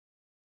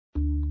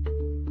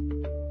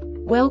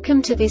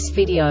Welcome to this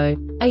video.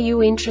 Are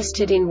you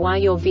interested in why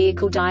your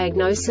vehicle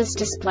diagnosis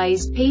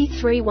displays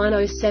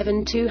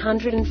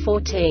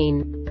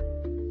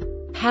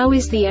P3107-214? How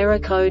is the error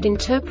code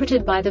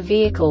interpreted by the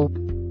vehicle?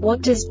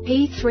 What does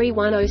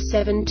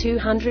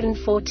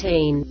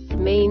P3107-214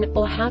 mean,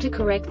 or how to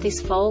correct this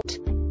fault?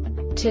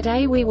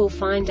 Today we will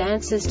find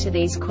answers to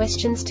these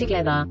questions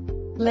together.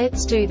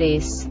 Let's do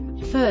this.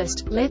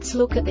 First, let's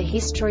look at the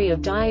history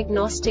of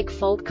diagnostic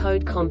fault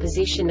code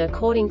composition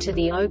according to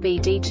the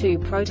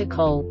OBD2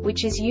 protocol,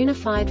 which is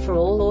unified for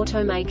all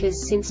automakers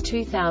since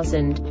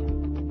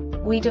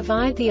 2000. We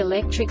divide the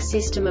electric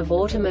system of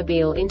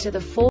automobile into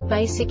the four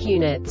basic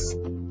units: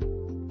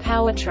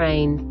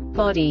 powertrain,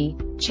 body,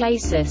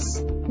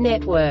 chassis,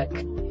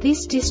 network.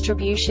 This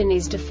distribution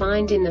is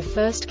defined in the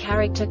first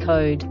character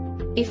code.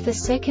 If the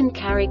second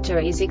character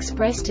is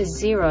expressed as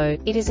 0,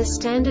 it is a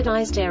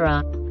standardized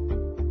error.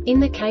 In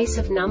the case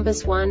of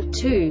numbers 1,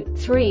 2,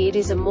 3, it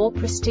is a more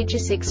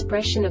prestigious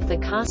expression of the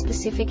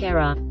car-specific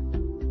error.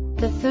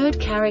 The third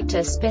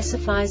character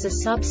specifies a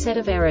subset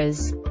of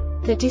errors.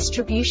 The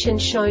distribution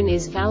shown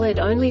is valid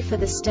only for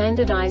the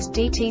standardized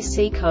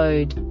DTC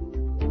code.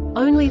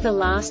 Only the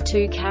last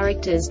two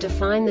characters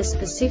define the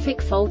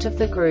specific fault of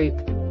the group.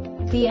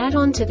 The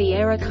add-on to the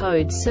error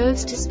code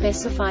serves to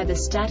specify the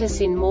status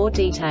in more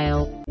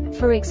detail.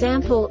 For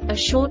example, a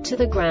short to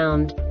the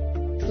ground.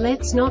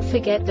 Let's not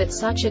forget that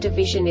such a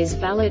division is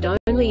valid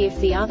only if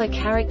the other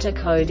character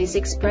code is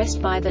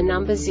expressed by the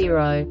number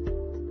 0.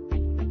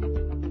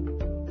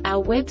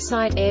 Our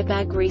website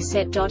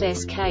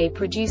airbagreset.sk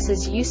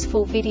produces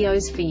useful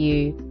videos for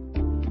you.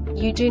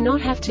 You do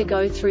not have to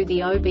go through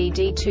the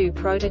OBD2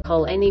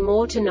 protocol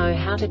anymore to know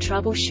how to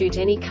troubleshoot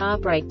any car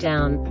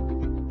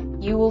breakdown.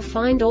 You will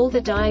find all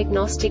the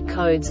diagnostic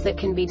codes that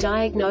can be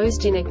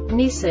diagnosed in a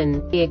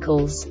Nissan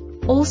vehicles.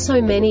 Also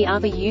many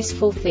other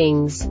useful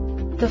things.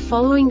 The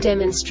following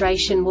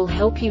demonstration will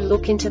help you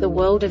look into the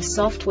world of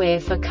software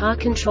for car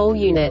control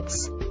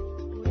units.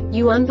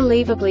 You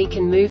unbelievably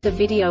can move the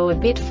video a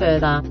bit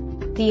further.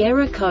 The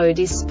error code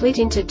is split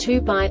into 2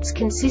 bytes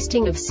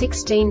consisting of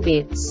 16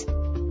 bits.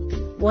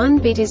 1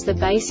 bit is the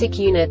basic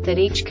unit that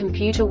each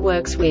computer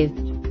works with.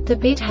 The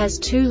bit has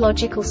 2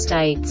 logical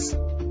states: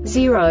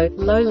 0,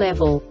 low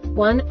level,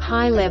 1,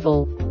 high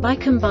level. By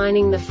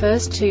combining the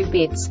first 2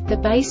 bits, the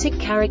basic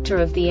character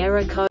of the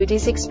error code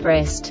is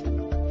expressed.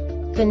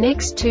 The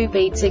next 2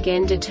 beats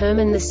again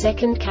determine the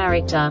second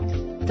character.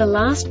 The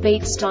last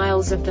beat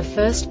styles of the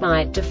first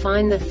byte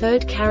define the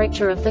third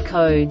character of the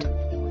code.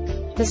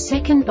 The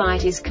second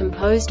byte is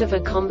composed of a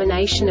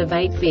combination of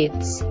 8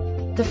 bits.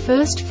 The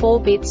first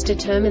 4 bits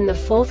determine the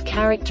fourth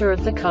character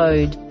of the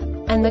code.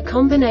 And the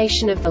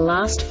combination of the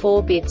last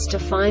 4 bits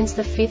defines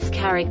the fifth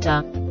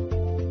character.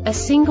 A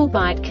single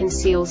byte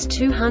conceals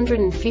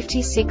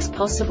 256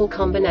 possible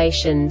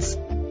combinations.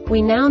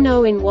 We now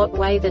know in what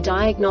way the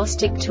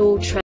diagnostic tool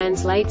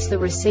translates the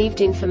received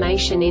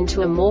information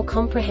into a more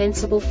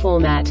comprehensible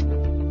format.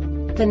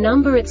 The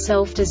number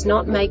itself does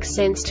not make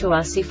sense to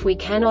us if we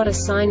cannot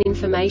assign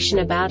information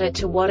about it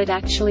to what it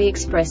actually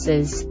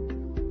expresses.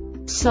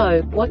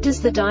 So, what does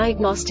the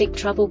Diagnostic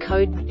Trouble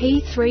Code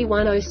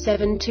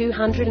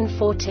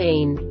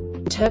P3107-214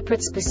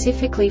 interpret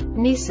specifically for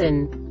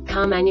Nissan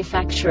car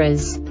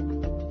manufacturers?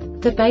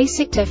 The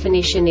basic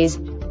definition is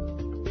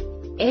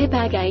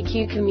Airbag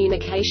ECU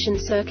communication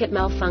circuit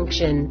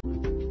malfunction.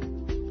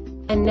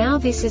 And now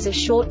this is a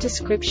short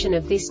description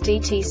of this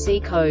DTC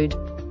code.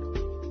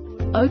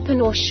 Open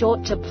or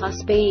short to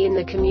 +B in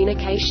the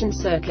communication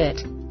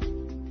circuit.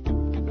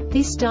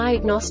 This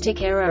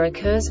diagnostic error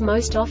occurs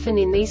most often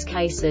in these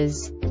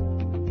cases: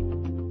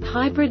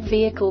 hybrid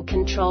vehicle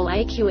control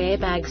ECU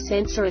airbag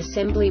sensor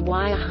assembly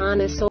wire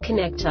harness or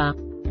connector.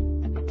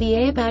 The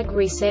Airbag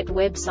Reset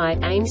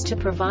website aims to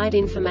provide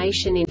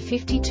information in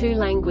 52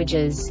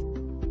 languages.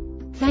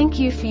 Thank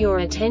you for your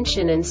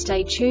attention and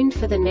stay tuned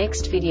for the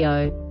next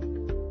video.